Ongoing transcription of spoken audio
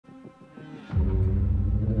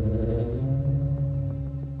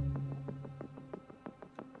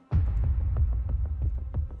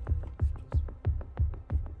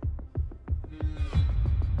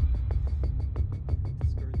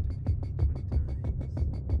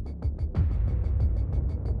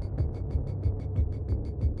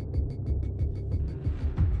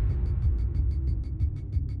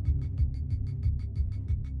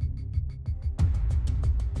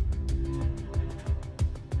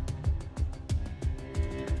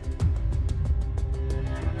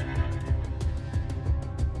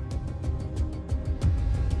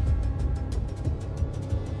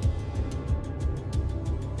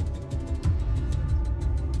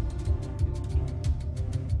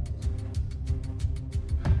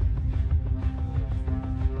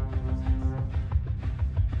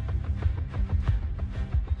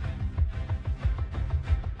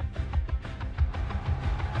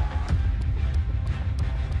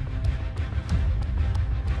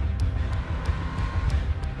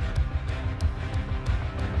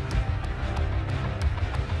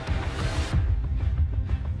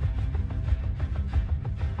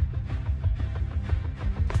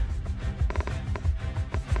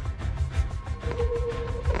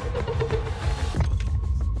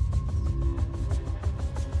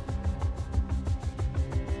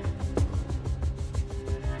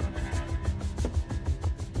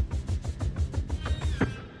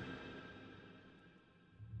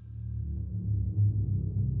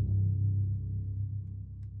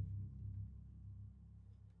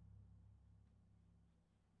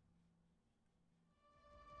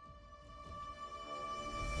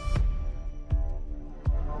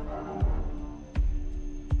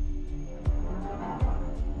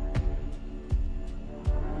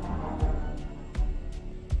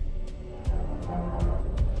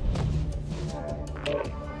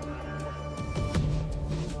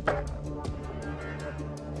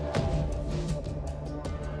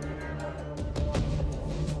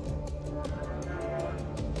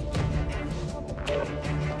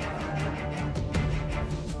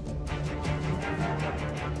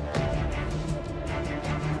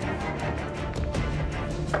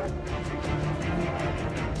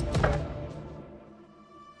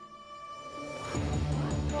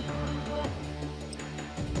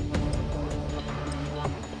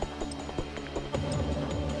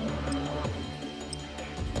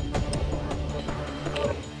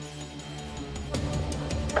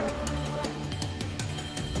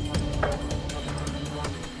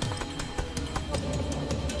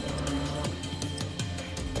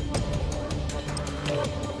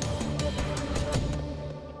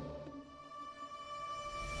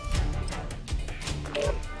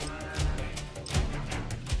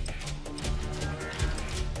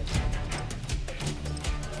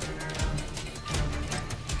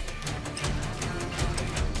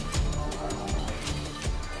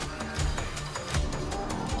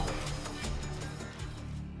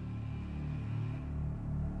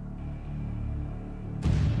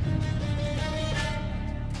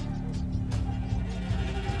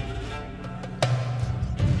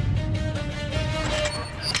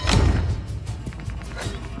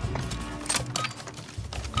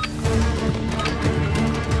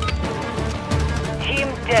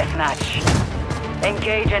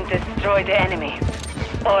Engage and destroy the enemy.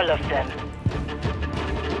 All of them.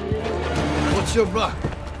 What's your back?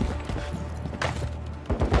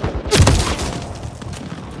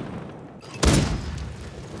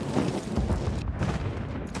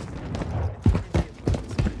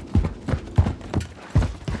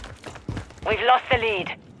 We've lost the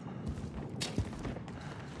lead.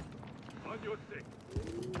 On your six.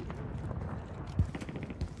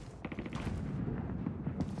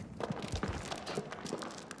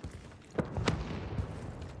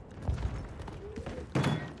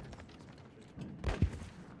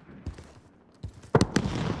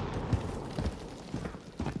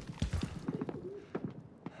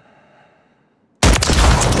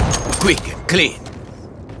 Quick and clean.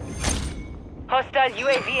 Hostile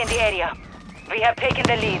UAV in the area. We have taken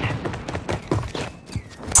the lead.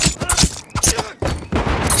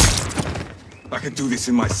 I can do this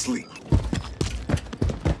in my sleep.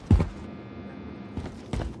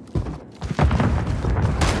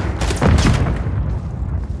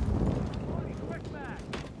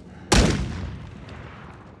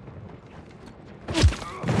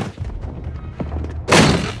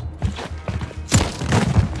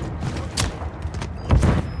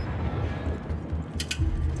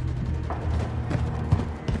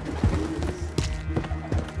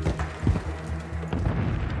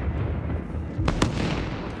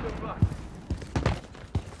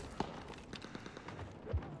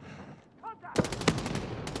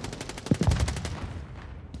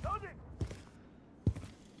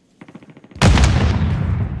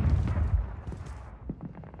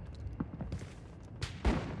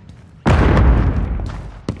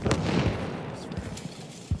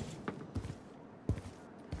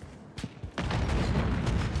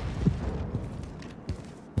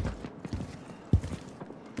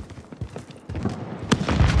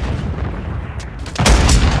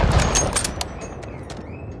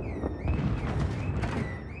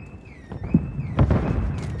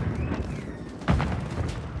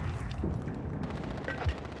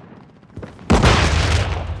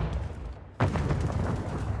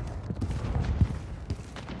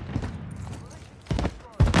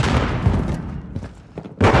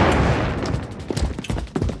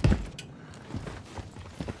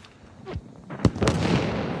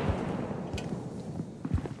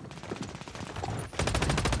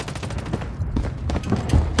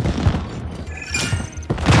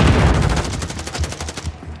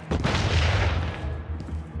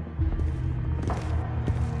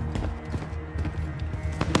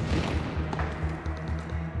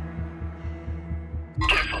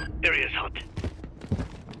 Area's hot.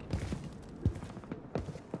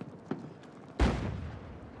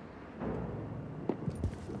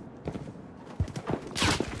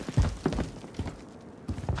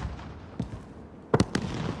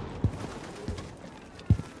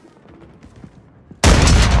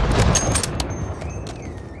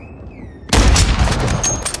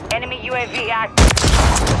 Enemy UAV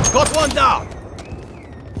active. Got one down.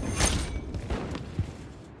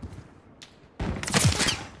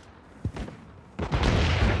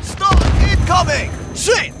 Incoming!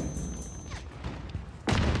 Shit!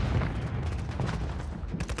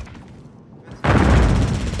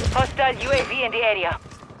 Hostile UAV in the area.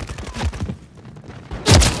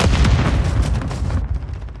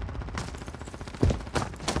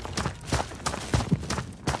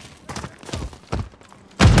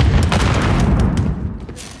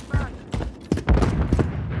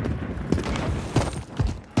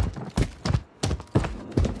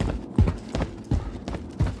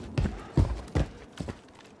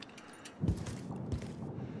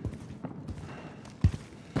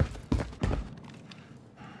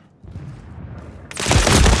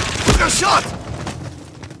 A shot!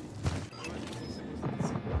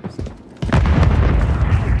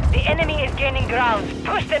 The enemy is gaining ground.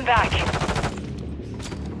 Push them back.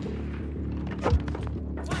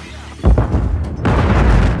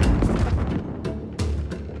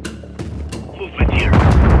 Movement here.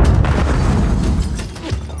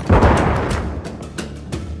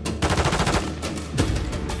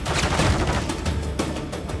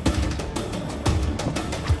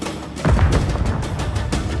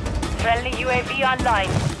 Friendly UAV online.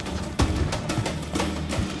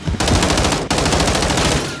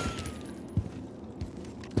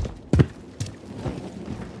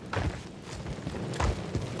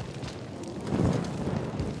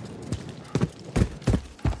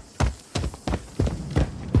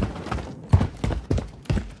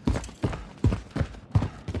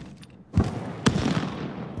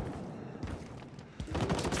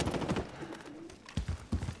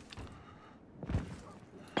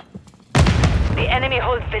 The enemy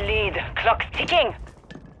holds the lead. Clock's ticking.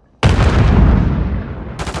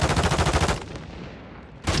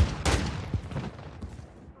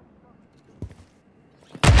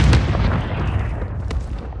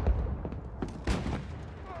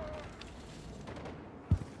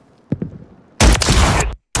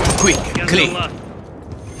 Quick, clean.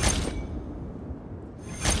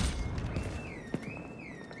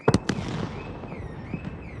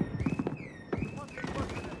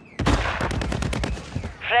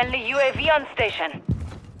 Friendly UAV on station.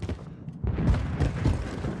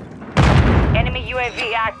 Enemy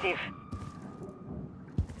UAV active.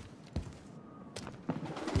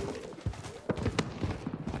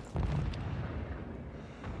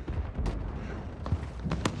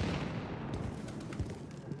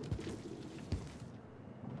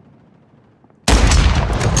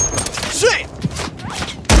 Shit!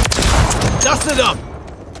 Dust it up!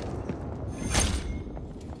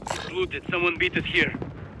 Blue, did someone beat us here?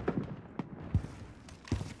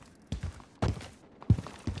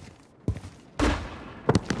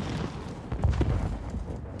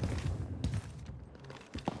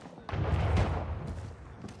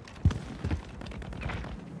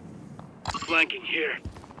 Flanking here.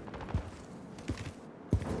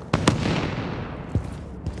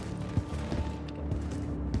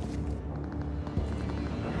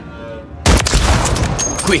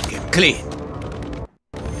 Quick and clean.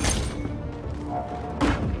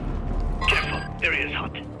 Careful, area's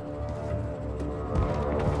hot.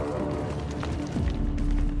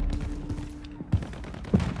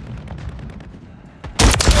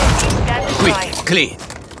 That's Quick right. and clean.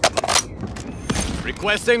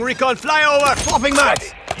 Requesting recon flyover. Swapping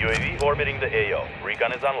mags. UAV orbiting the AO.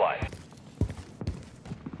 Recon is online.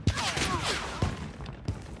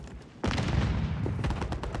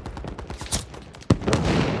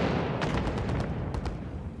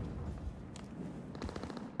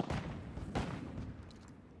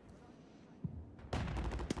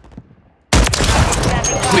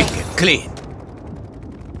 Quick and clean.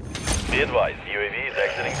 Be advised, UAV is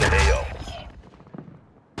exiting the AO.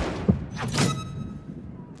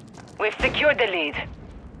 We've secured the lead.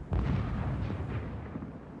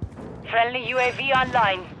 Friendly UAV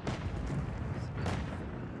online.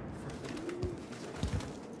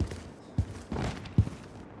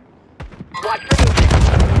 Watch for movement.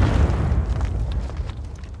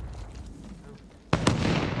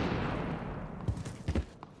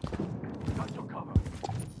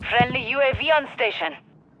 Friendly UAV on station.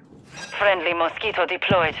 Friendly mosquito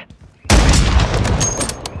deployed.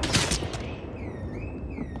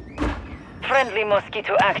 Friendly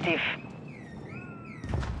mosquito active.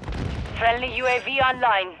 Friendly UAV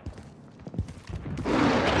online.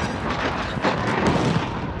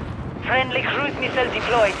 Friendly cruise missile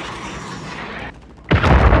deployed.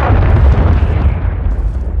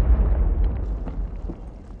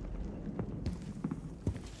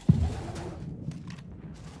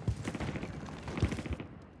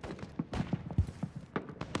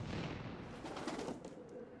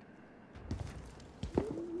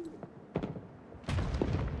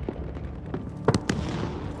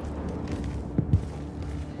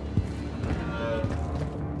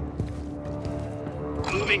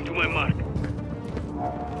 Moving to my mark.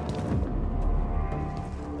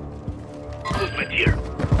 Movement here.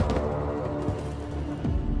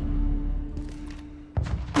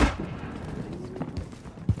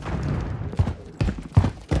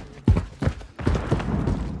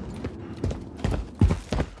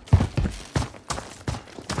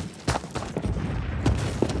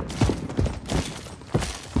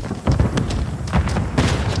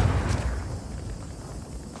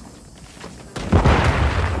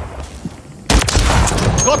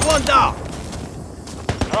 Got one down.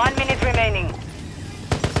 1 minute remaining.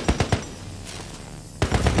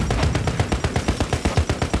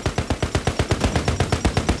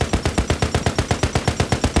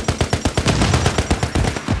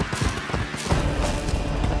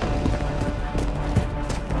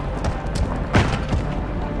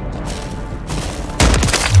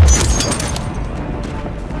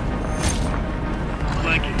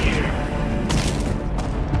 Flanking here.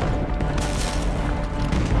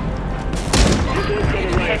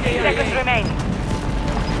 15 seconds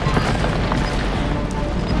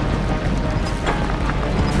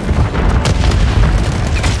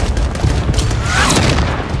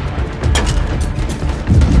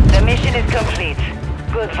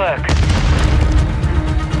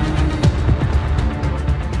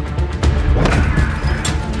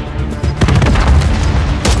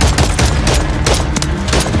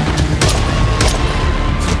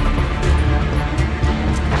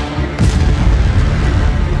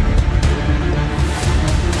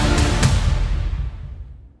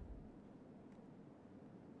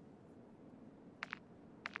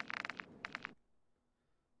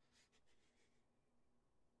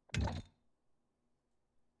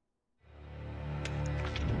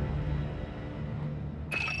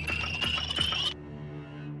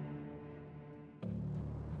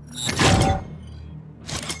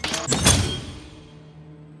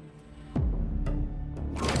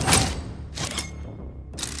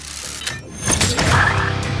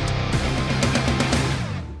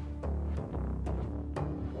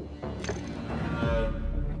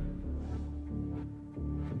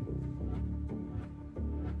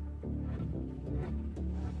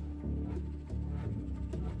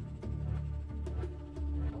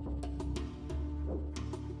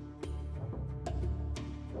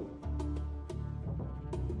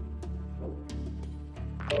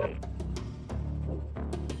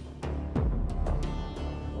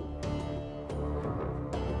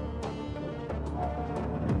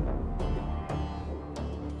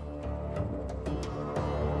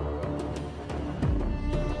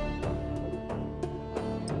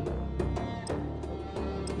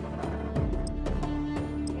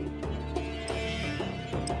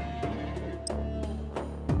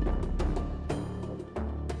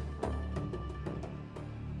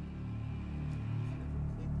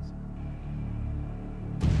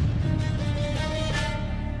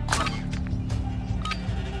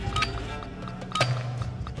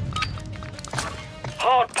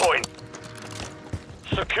Hard point.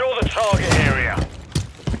 Secure the target area.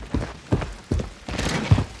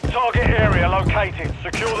 Target area located.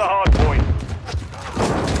 Secure the hard point.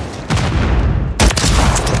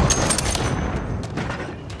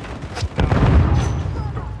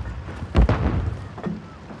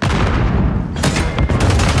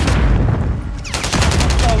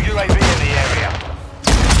 All UAV in the area.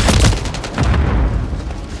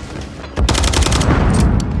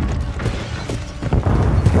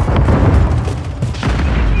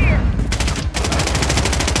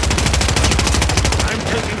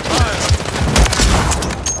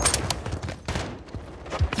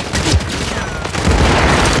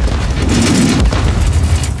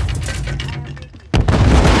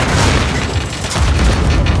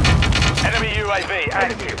 UAV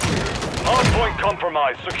active. Hardpoint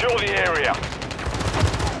compromised. Secure the area.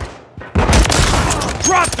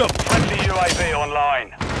 Drop them! Friendly UAV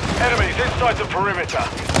online. Enemies inside the perimeter.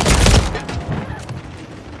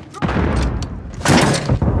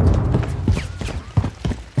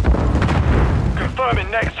 Confirming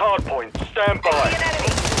next hardpoint. Stand by.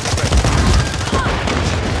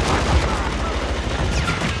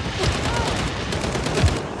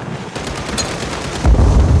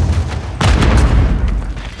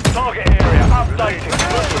 Target area updated.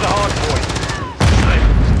 Move to the hard point.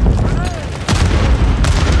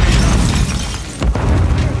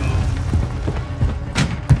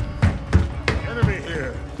 Enemy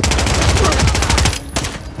here.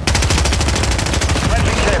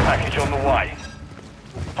 Friendly care package on the way.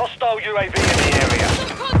 Hostile UAV in the area.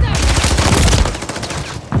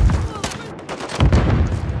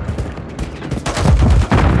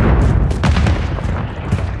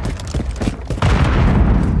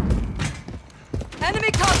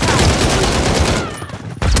 Enemy contact!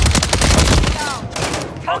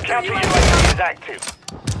 Our counter UAV is active.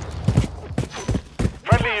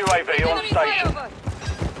 Friendly UAV on station.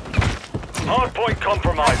 Hardpoint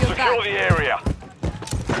compromised. Secure the area.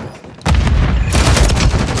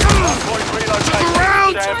 Hardpoint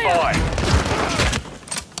relocated. Stand by.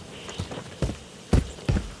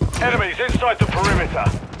 Enemies inside the perimeter.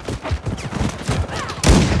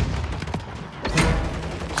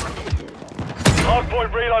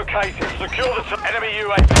 Hardpoint relocated. Secure the enemy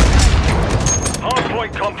UAV.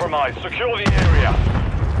 Hardpoint compromised. Secure the area.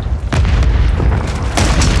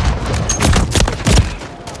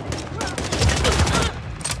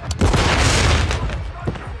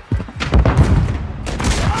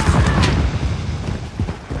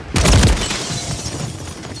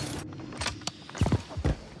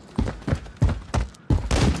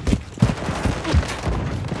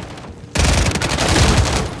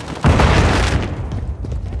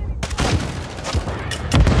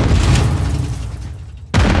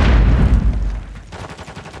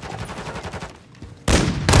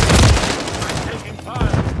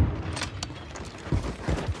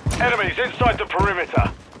 Enemies inside the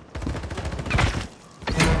perimeter.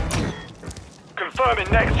 Confirming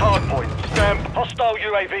next hardpoint. Stand. Hostile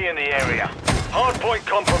UAV in the area. Hardpoint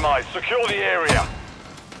compromised. Secure the area.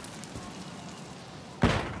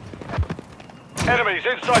 Enemies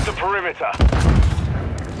inside the perimeter.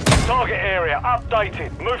 Target area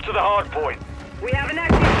updated. Move to the hardpoint. We have an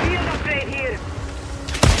active field upgrade here.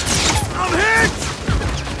 I'm hit!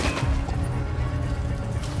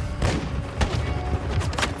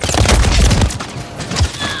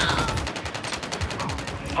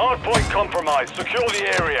 Hardpoint compromised. Secure the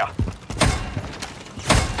area.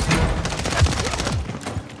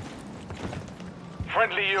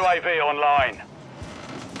 Friendly UAV online.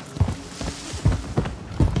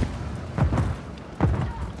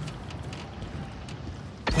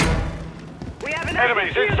 We have an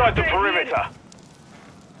Enemies active inside the field upgrade perimeter.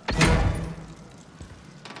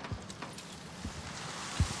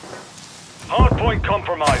 Hardpoint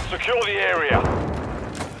compromised. Secure the area.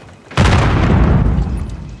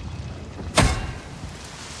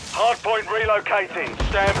 Hardpoint relocating.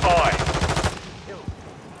 Stand by.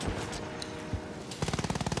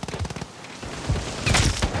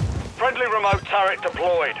 Friendly remain. remote turret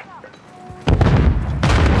deployed.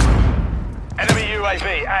 Enemy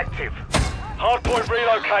UAV active. Hardpoint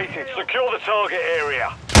relocated. Secure the target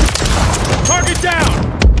area. Target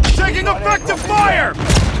down! Taking effective fire!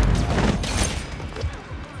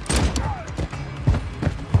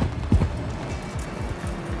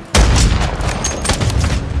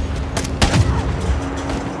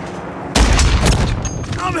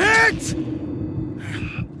 I'm hit!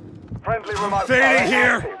 Friendly remote Fading turret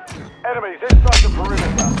here. active. Enemies inside the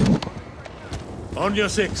perimeter. On your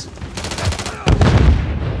 6.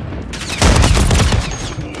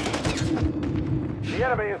 The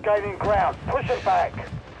enemy is gaining ground. Push it back.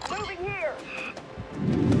 Moving here.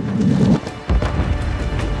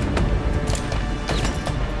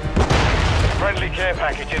 Friendly care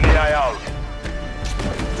package in the AO.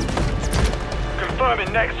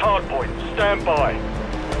 Confirming next hardpoint. Stand by.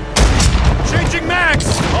 Changing max!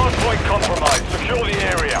 Hardpoint compromised. Secure the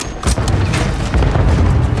area.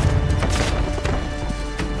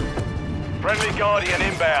 Friendly Guardian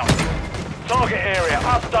inbound. Target area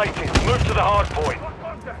updated. Move to the hardpoint.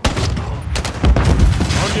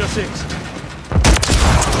 On your 6.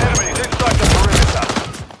 Enemies inside the perimeter.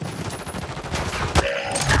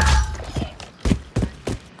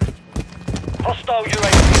 Hostile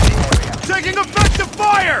UAV in the area. Taking effective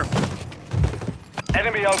fire!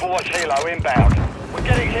 Enemy Overwatch Helo inbound. We're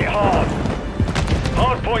getting hit hard.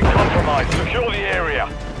 Hardpoint compromised. Secure the area.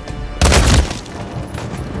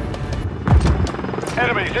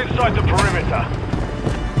 Enemies inside the perimeter.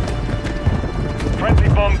 Friendly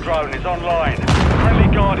bomb drone is online.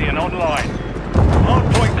 Friendly Guardian online.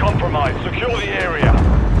 Hardpoint compromised. Secure the area.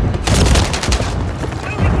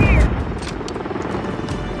 Moving here.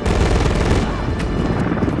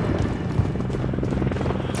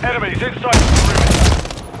 Enemies inside the perimeter.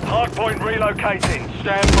 Hardpoint relocating.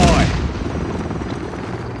 Stand by.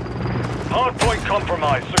 Hardpoint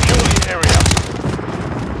compromised. Secure the area.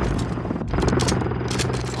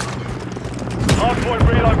 Hardpoint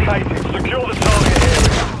relocated. Secure the target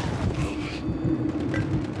area.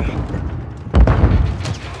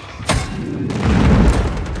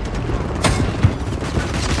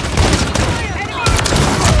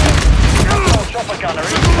 Chopper gunner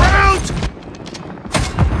Out!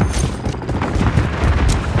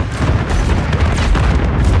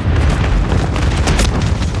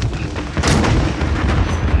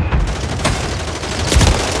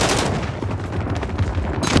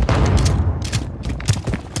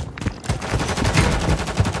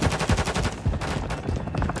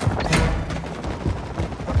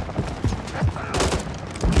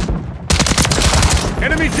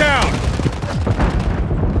 Enemy down!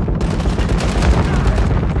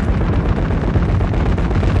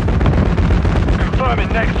 Confirming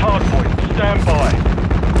next hardpoint. Stand by.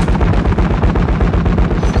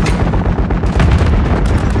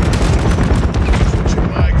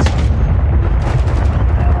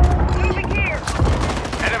 Moving here.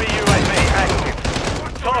 Enemy UAV active.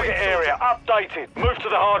 Target area updated. Move to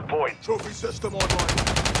the hardpoint. Trophy system online.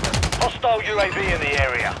 Hostile UAV in the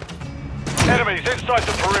area. Enemies inside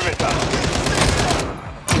the perimeter.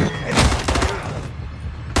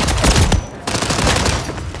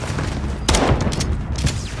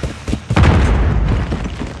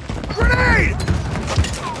 Grenade!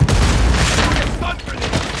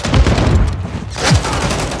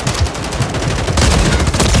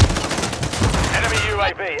 Enemy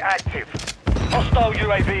UAV active. Hostile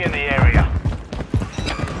UAV in the area.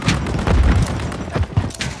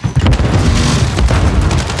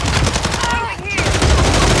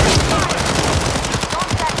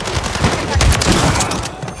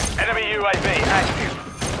 Enemy UAV active.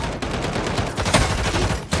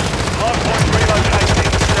 Hardpoint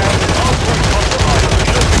relocating. Hardpoint compromised.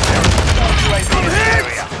 UAV in the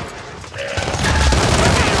area.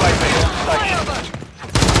 Enemy UAV on station.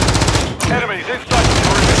 Enemies inside the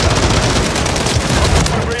perimeter.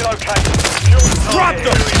 Hardpoint relocating. Secure the Drop target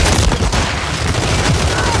them! area.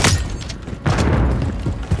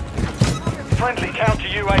 Friendly counter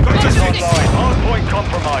UAV is online. Hardpoint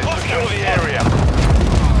compromised. Secure the area.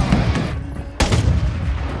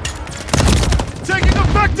 Taking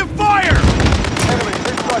effective fire! Enemies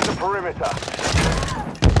inside the perimeter.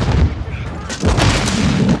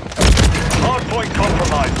 Hardpoint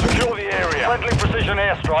compromised. Secure the area. Friendly precision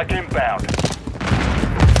airstrike inbound.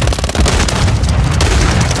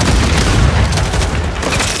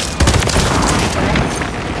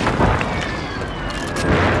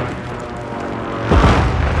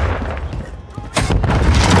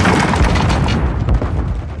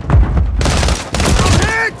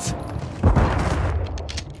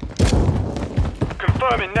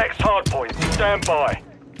 Confirming next hardpoint. Stand by.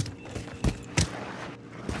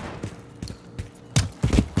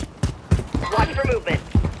 Ready for movement.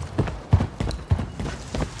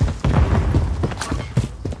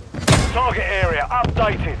 Target area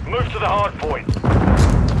updated. Move to the hard point.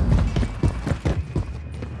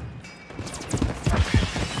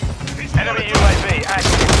 Enemy UAV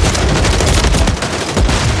active.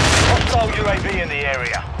 Hostile UAV in the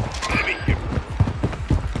area. Enemy here.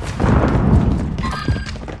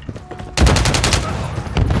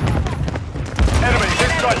 Enemies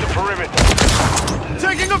inside the perimeter.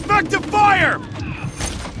 Taking effective fire!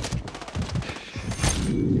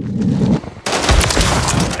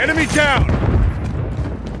 Enemy down!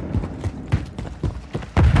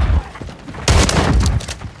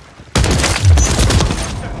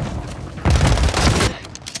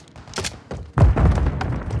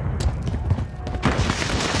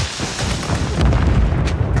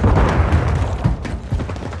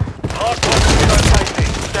 Hardpoint relocated.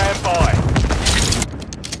 Stand by.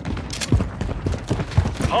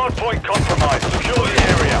 Hardpoint compromised. Secure the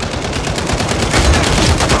area.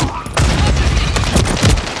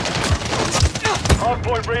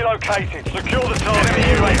 Hardpoint relocated. Secure the target.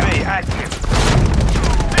 Enemy UAV active.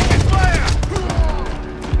 Taking fire!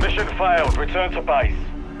 Mission failed. Return to base.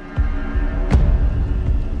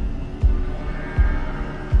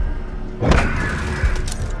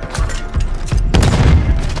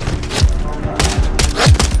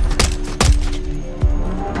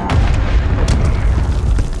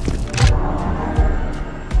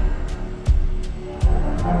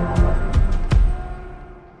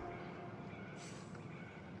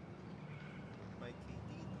 My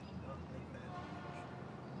KD did not like that.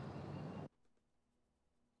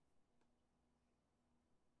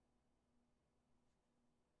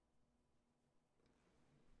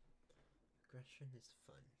 Aggression is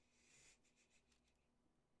fun.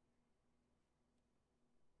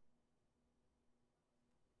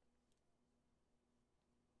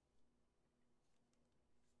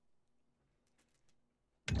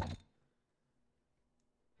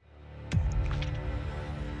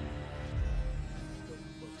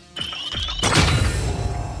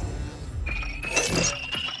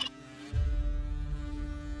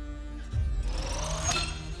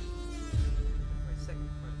 My second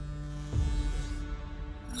friend.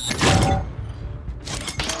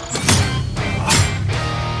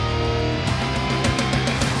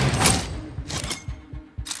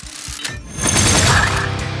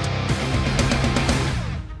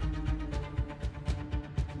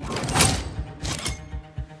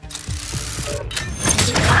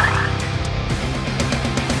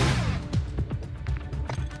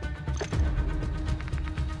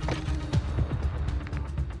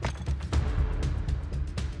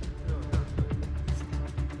 No, not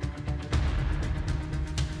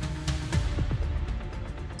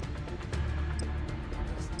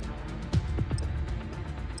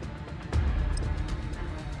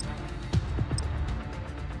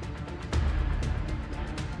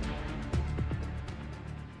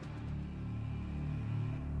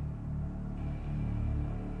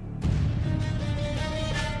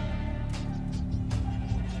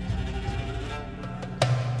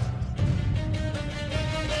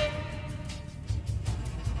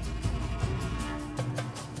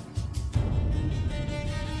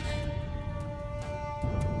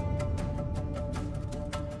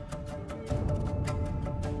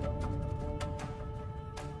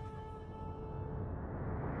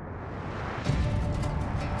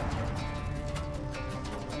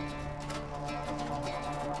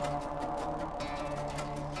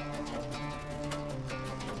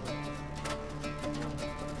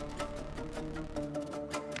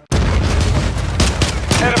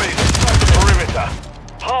Enemies inside the perimeter.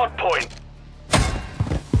 Hard point.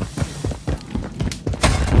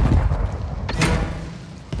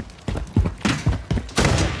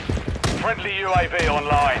 Friendly UAV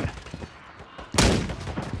online.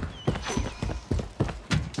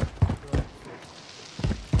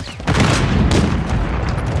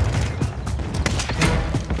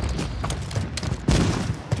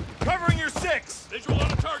 Covering your six! Visual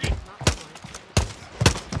on a target.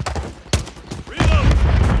 Reload!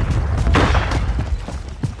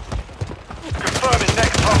 Confirming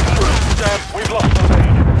next hub through. Damn, we've lost the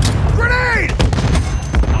lead. Grenade!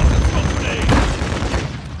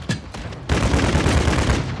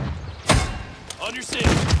 On your seat.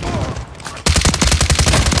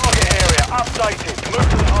 Target area updated. Move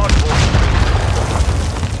to the hard point.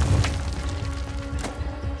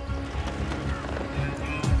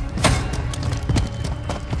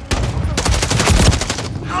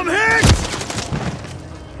 I'm hit!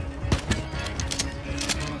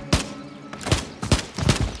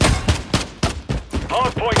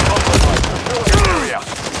 Hard point compromised. Secure the area.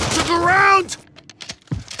 Took a round!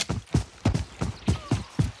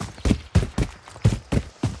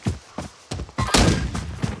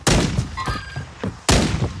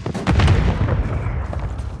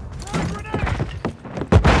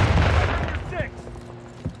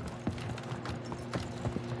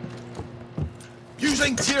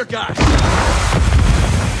 It's here, guys.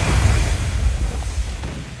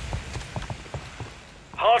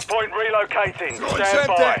 Hardpoint relocating. Throwing Stand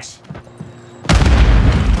by.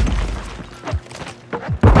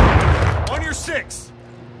 On your 6.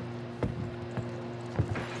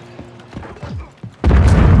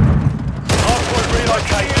 Hardpoint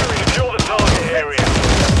relocating. Secure the target area.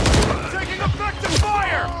 Taking effective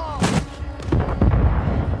fire!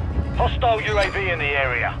 Hostile UAV in the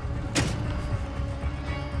area.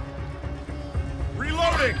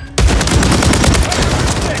 Reloading!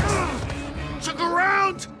 Took a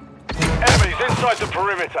round! Enemies inside the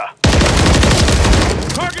perimeter.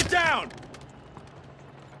 Target down!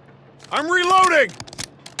 I'm reloading!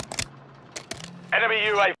 Enemy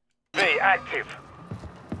UAV active.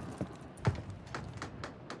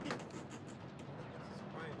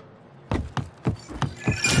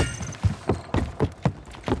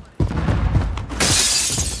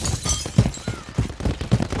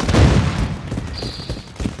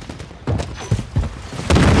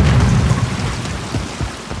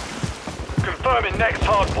 Confirming next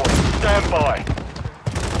hardpoint. Stand by.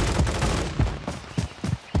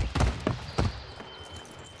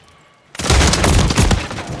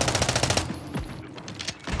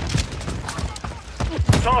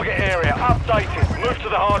 Target area updated. Move to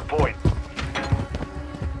the hardpoint.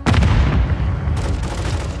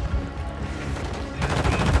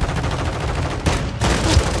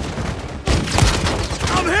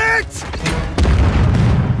 I'm hit!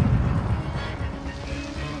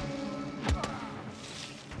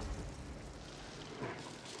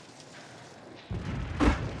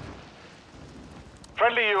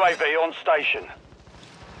 Friendly UAV on station.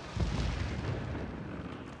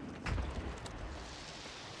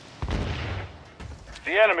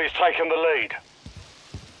 The enemy's taken the lead.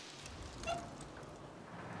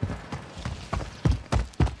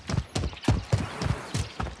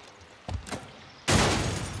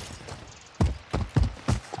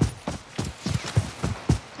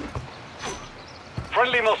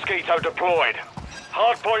 Friendly Mosquito deployed.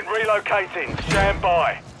 Hardpoint relocating. Stand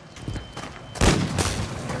by.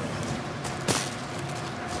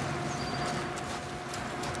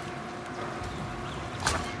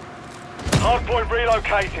 Hardpoint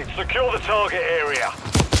relocated. Secure the target area.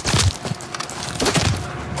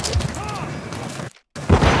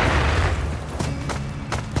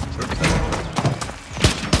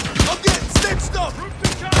 I'm getting stitched up.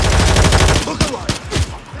 Look alive.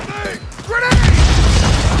 Grenade! Grenade!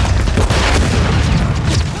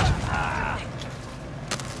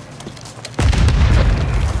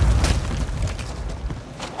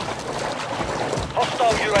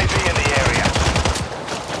 Hostile UAV in the area.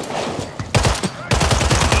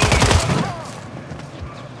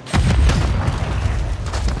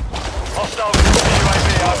 Hostile UAV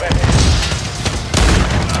overhead.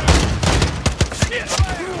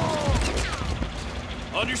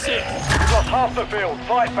 On your 6. Lost half the field.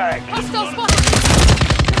 Fight back. Hostile spotted!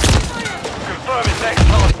 Confirming next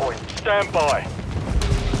hardpoint. Stand by.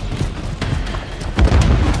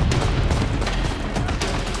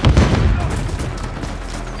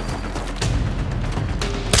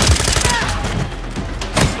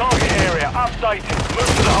 Target area updated.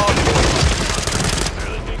 Move to the hardpoint.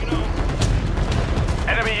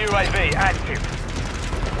 Enemy UAV active.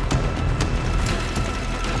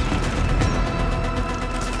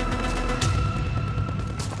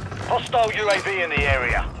 Hostile UAV in the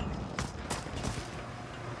area.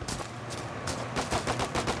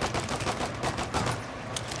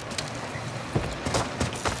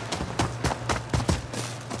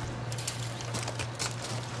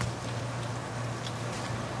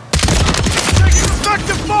 Taking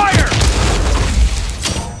effective fire!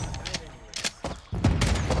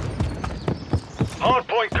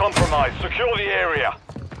 Hardpoint compromised. Secure the area.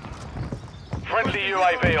 Friendly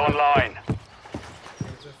UAV online.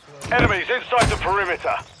 Enemies inside the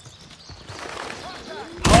perimeter.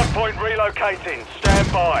 Hardpoint relocating.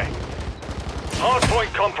 Stand by.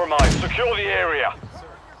 Hardpoint compromised. Secure the area.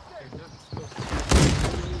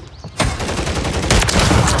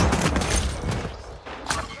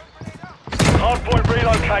 Hardpoint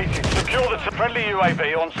relocated. Secure the friendly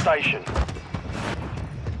UAV on station.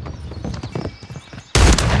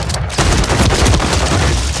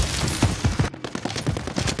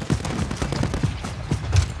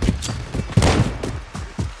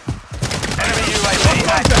 Enemy UAV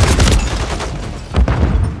active.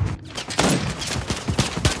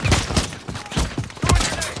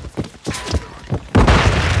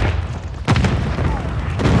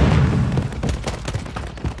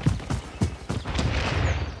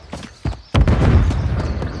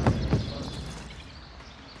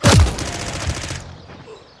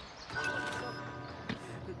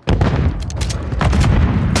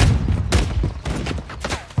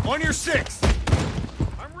 On your six!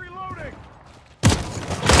 I'm reloading!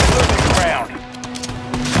 Losing ground.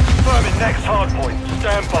 Confirming next hard point.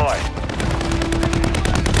 Stand by.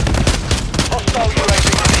 Hostile UAV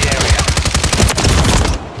in the area.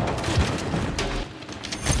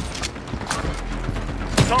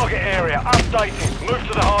 Target area updated. Move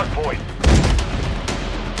to the hard point.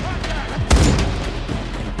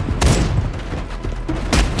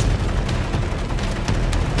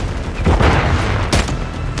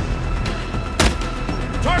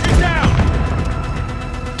 Target down!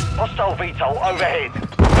 Hostile VTOL overhead.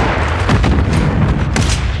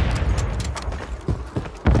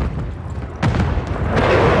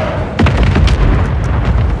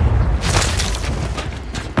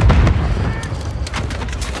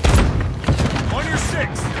 On your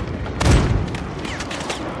six!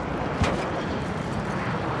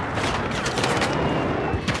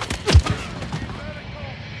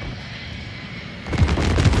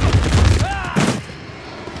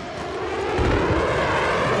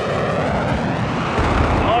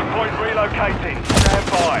 Hardpoint relocating. Stand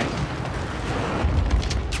by.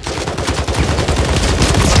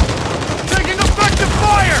 Taking effective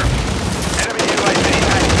fire! Enemy UAV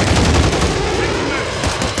active.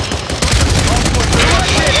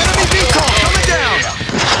 Enemy VTOL coming down!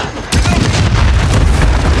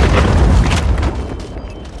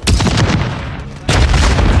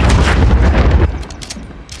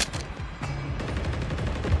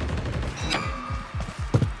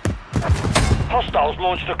 Hostiles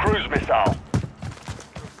launched a cruise missile.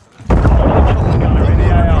 Hostile gunner in the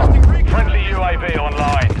AR. Friendly UAV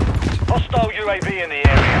online. Hostile UAV in the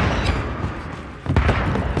area.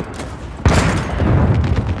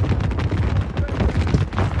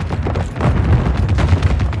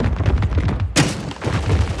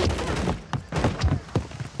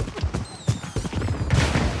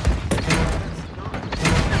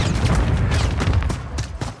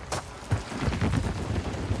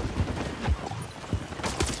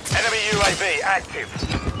 Enemy UAV active.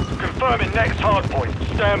 Confirming next hardpoint.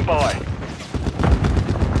 Stand by.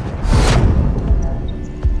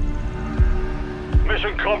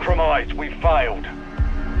 Mission compromised. We failed.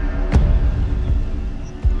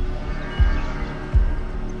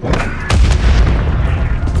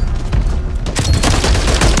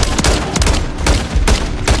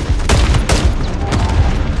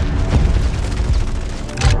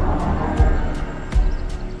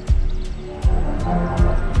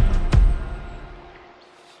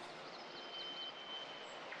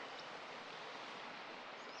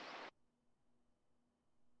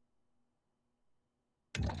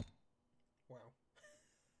 Wow.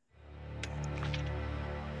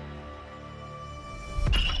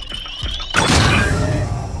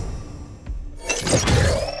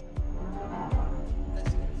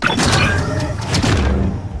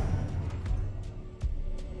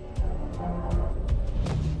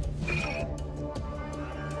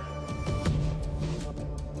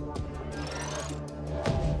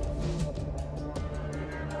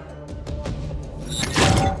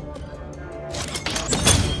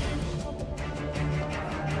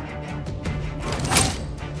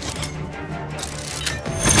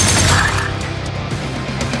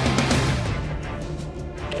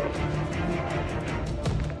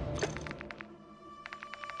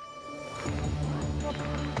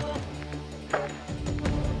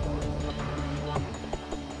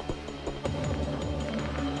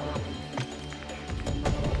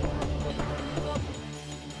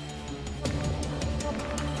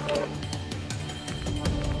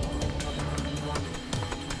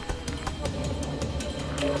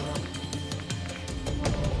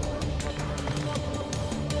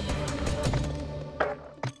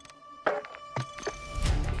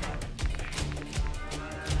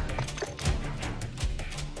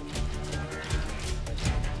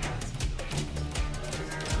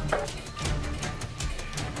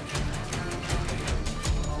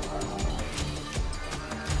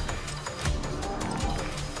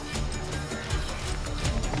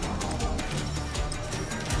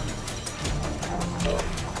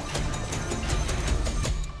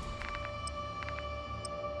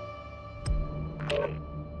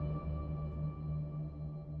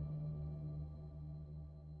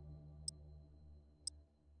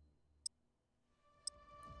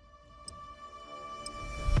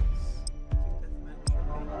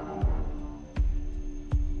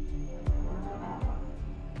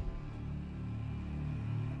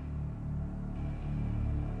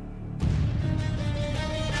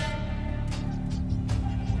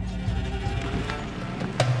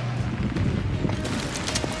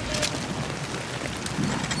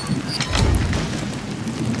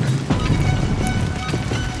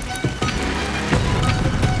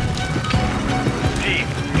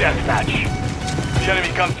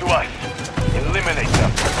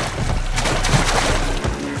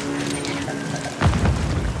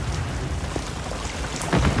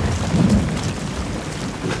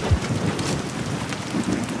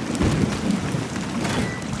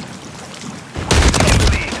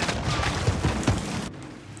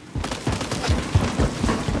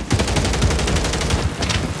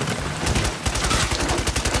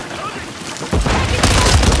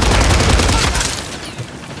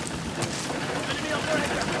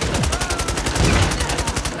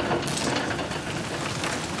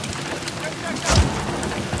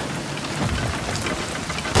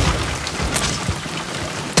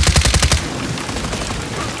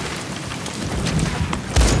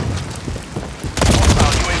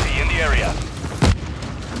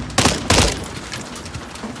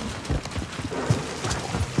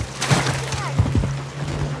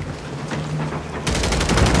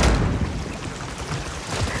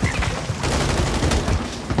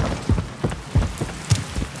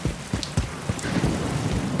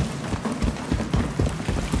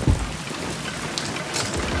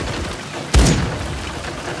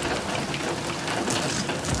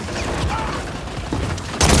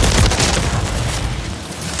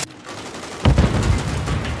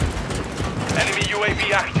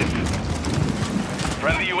 UAV active.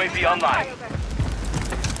 Friendly UAV online.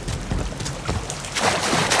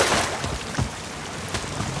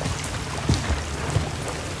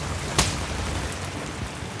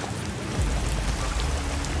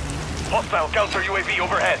 Hostile counter UAV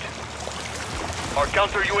overhead. Our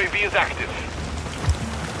counter UAV is active.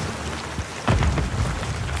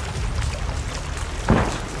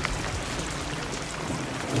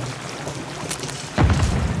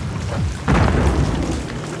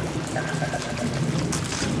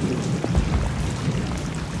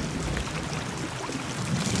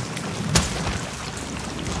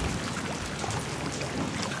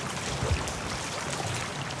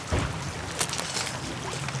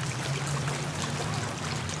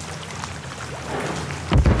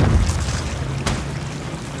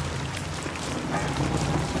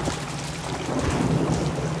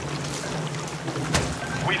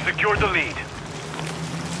 We secured the lead.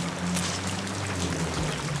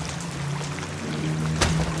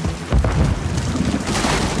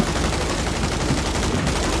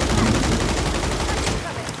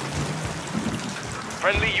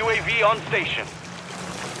 Friendly UAV on station.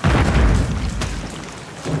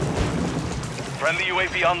 Friendly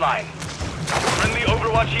UAV online. Friendly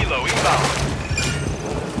Overwatch Helo inbound.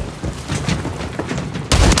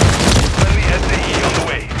 Friendly SAE on the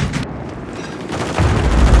way.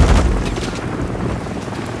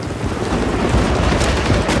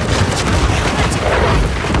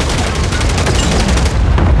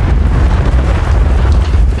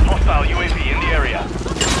 Hostile UAV in the area.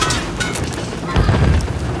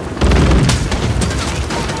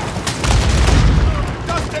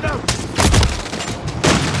 Dust it out!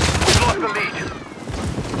 We've lost the lead.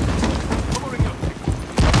 Covering you.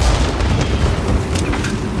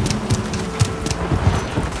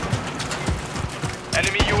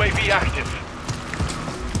 Enemy UAV active.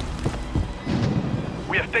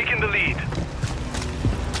 We have taken the lead.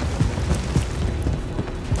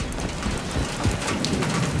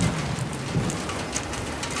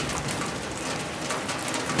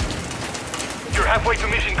 You're halfway to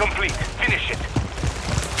mission complete. Finish it.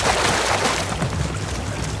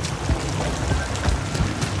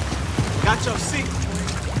 Got your seat.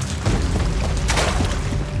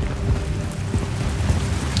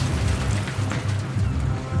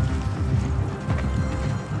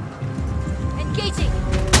 Engaging!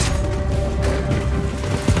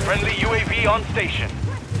 Friendly UAV on station.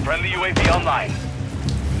 Friendly UAV online.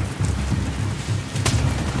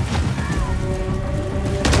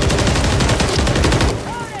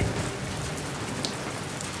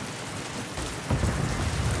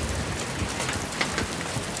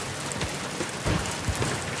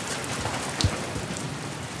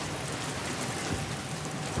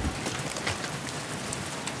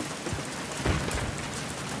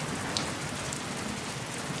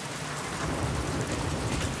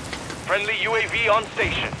 Friendly UAV on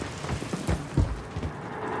station.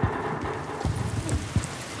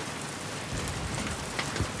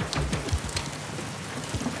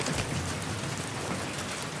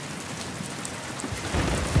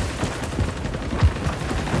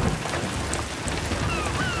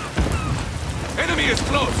 Enemy is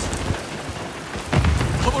close.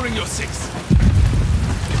 Covering your six.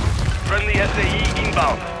 Friendly SAE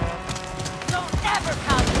inbound. Don't ever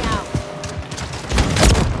count me out!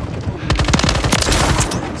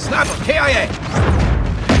 Sniper, KIA.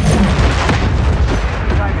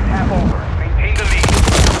 Time is half over. Maintain the lead.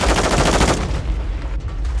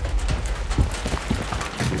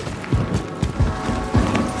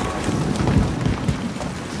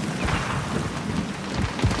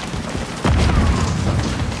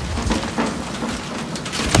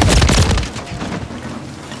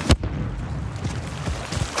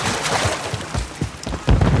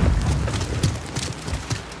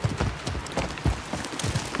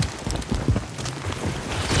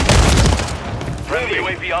 Friendly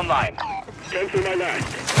UAV online. Cancel my last.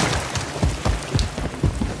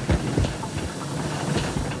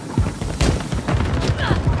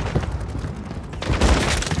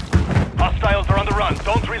 Hostiles are on the run.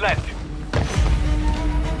 Don't relent.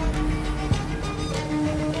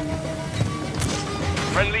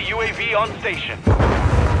 Friendly UAV on station.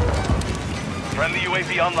 Friendly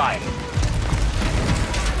UAV online.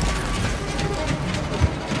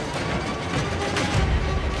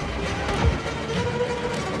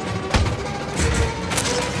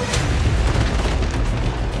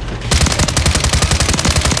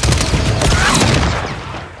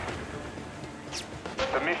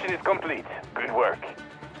 The mission is complete. Good work.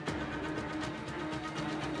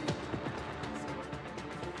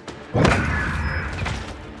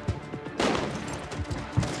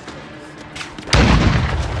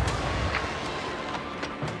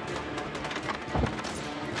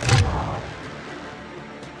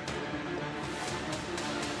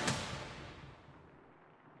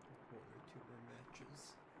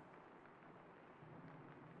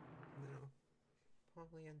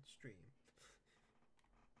 probably end stream.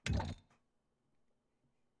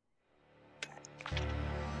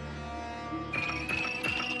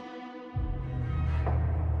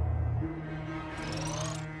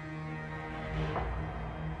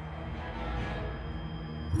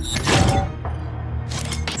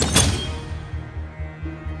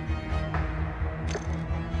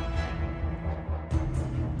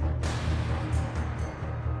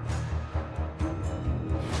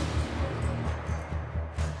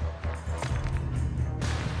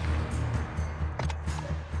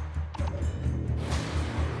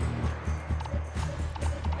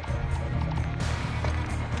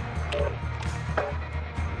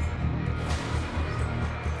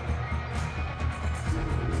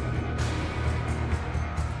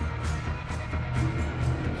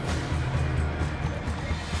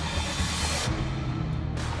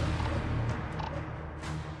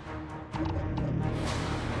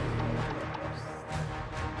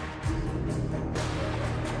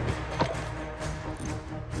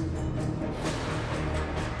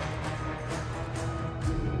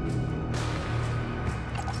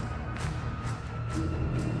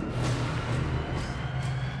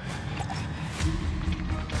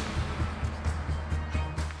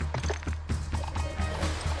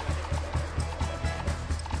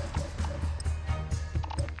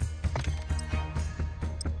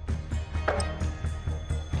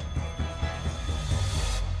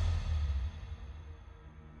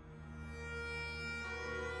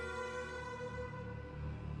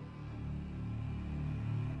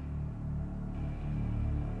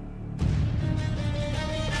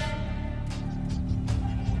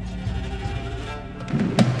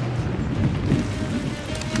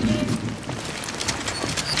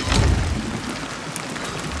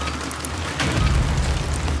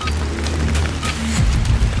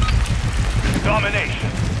 Domination.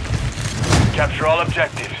 Capture all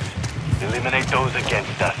objectives. Eliminate those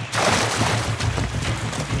against us.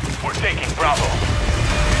 We're taking Bravo.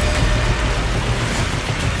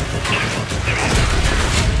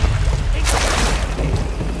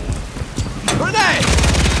 Grenade!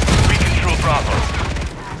 We control Bravo.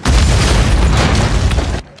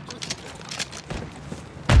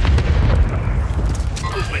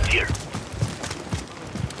 Movement here.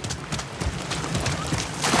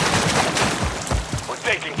 We're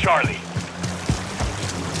taking Charlie.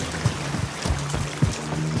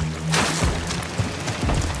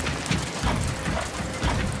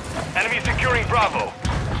 Enemy securing Bravo.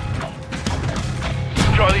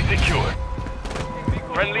 Charlie secure.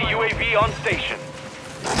 Friendly UAV on station.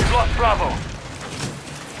 We've lost Bravo.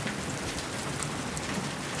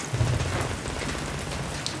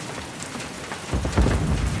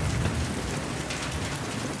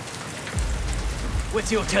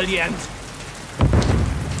 What's your till the end?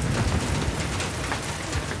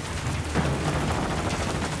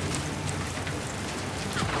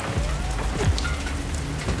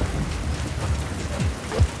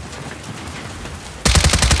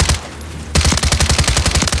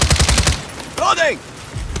 Loading!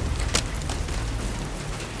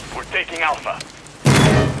 We're taking Alpha.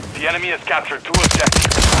 The enemy has captured 2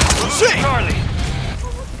 objectives. See! Charlie.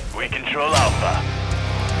 We control Alpha.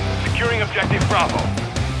 Securing objective Bravo.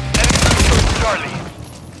 Enemy controls Charlie.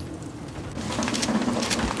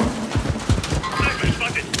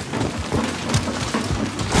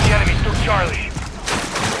 The enemy took Charlie.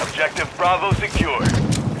 Objective Bravo secure.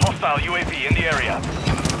 Hostile UAV in the area.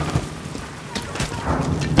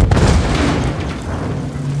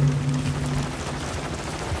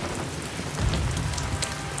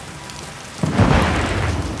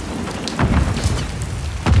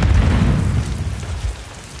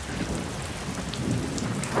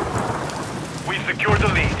 We've secured the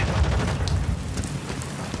lead.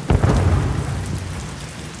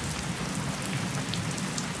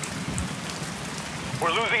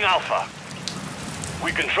 We're losing Alpha.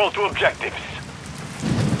 We control 2 objectives.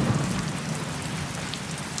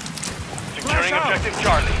 Securing objective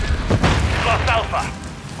Charlie. We've lost Alpha.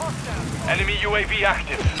 Enemy UAV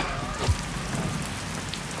active.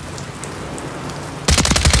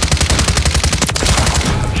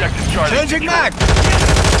 Objective Charlie. Changing mag!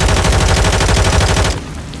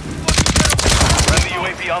 Friendly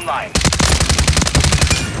UAV online.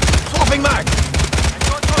 Swapping mag!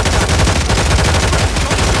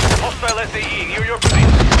 Hostile SAE near your position.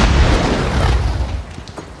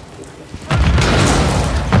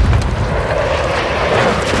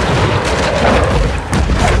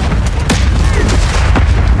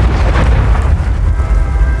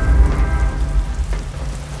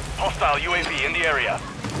 Hostile UAV in the area.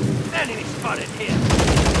 Enemy spotted here!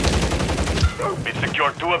 We've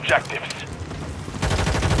secured 2 objectives.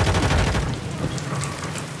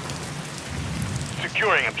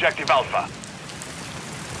 Securing objective Alpha.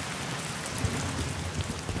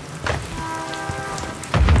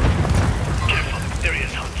 Careful, area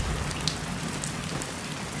is hot.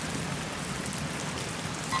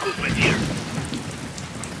 Movement here.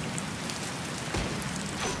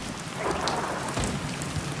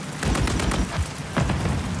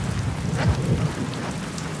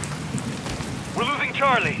 We're losing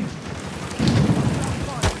Charlie.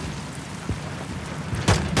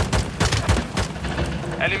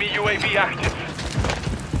 Enemy UAV active.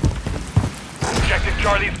 Objective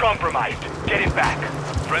Charlie's compromised. Get it back.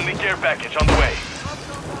 Friendly care package on the way.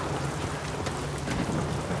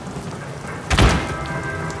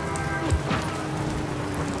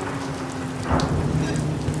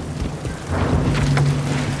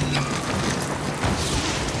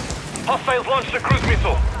 Hostiles launched a cruise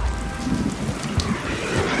missile.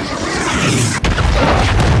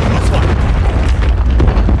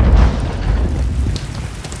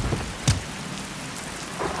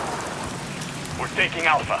 Taking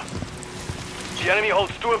Alpha. The enemy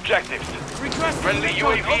holds 2 objectives. Friendly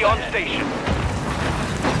UAV on station.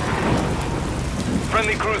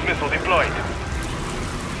 Friendly cruise missile deployed.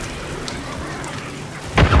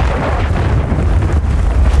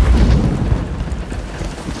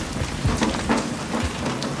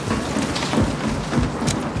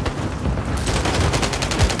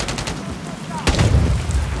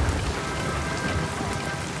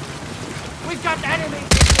 We've got enemies!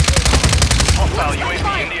 Hostile UAV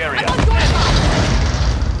in the area.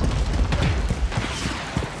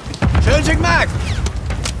 Changing mag!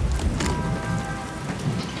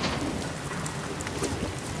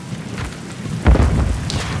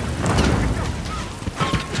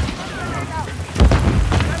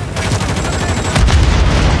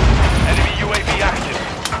 Enemy UAV active.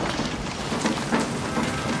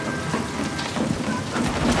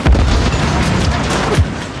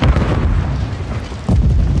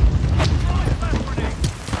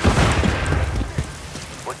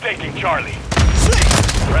 Taking Charlie.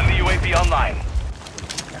 Friendly UAV online.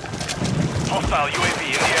 Hostile UAV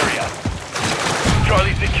in the area.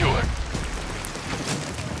 Charlie secured.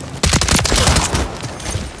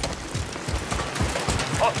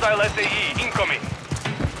 Hostile SAE incoming.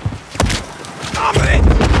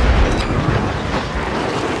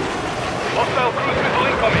 Hostile cruise missile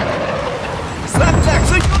incoming.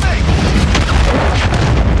 Snapbacks incoming!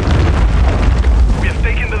 We have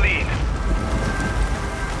taken the lead.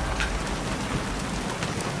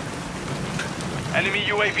 Enemy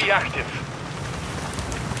UAV active.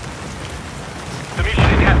 The mission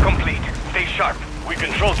is half complete. Stay sharp. We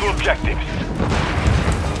control 2 objectives.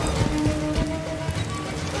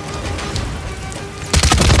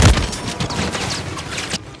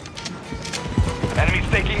 Enemies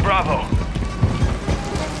taking Bravo.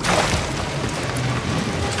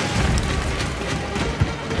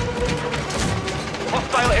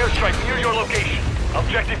 Hostile airstrike near your location.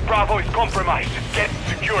 Objective Bravo is compromised. Get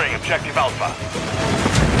securing objective Alpha.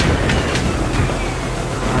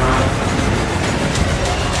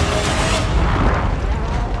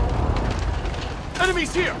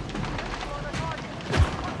 Enemies here!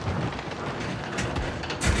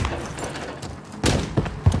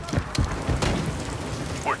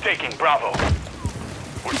 We're taking Bravo.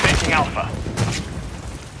 We're taking Alpha.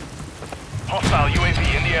 Hostile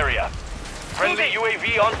UAV in the area. Friendly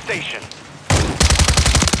UAV on station.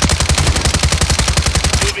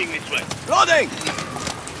 Moving this way. Loading!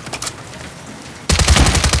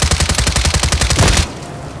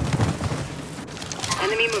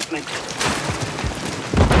 Enemy movement.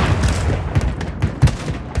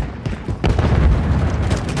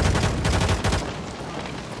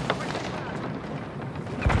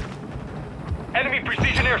 Enemy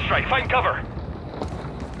precision airstrike. Find cover.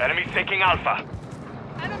 Enemy's taking Alpha.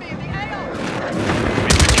 Enemy in the AO! We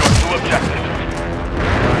secured 2 objectives.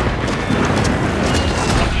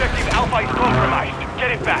 Objective Alpha is compromised.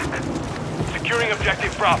 Get it back. Securing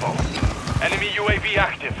objective Bravo. Enemy UAV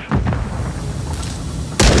active.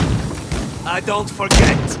 I don't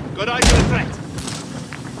forget. Good eye to the threat.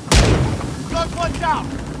 Got one down.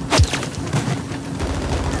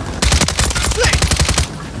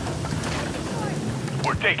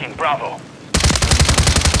 We're taking Bravo.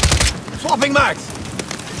 Swapping mags.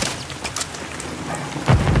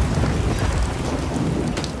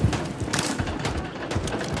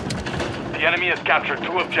 The enemy has captured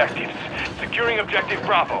 2 objectives. Securing objective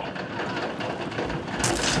Bravo.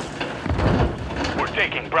 We're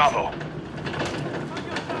taking Bravo.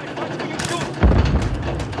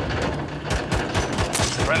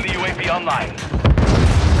 Friendly UAV online.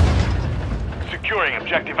 Securing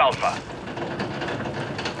objective Alpha.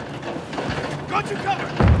 Got you covered!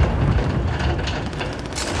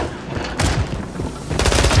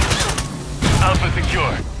 Alpha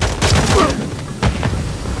secure.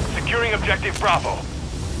 Securing objective Bravo.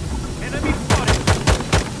 Enemy spotted!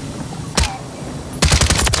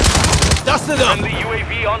 Dusted them! Friendly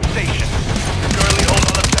UAV on station. Securely hold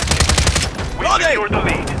all objectives. We Loading! secured the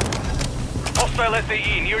lead. Hostile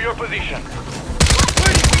SAE near your position.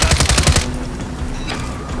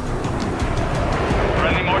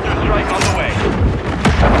 Friendly mortar strike on the way.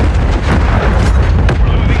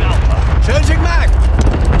 We're losing Alpha. Changing mag!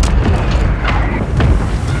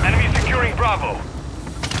 Enemy securing Bravo.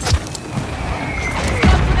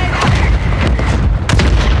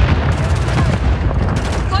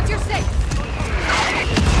 Got your safe.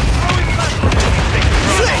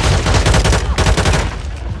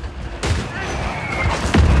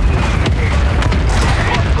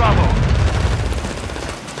 Bravo.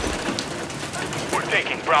 We're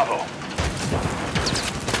taking Bravo.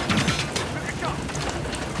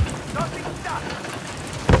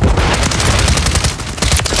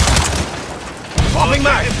 Swapping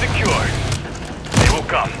mag! Objective secured. They will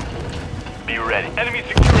come. Be ready. Enemy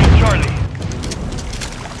securing Charlie.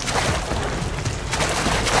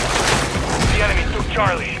 The enemy took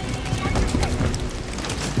Charlie.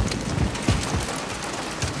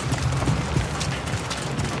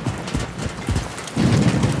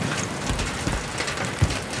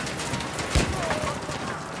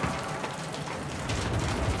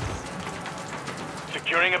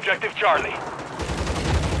 Securing objective Charlie.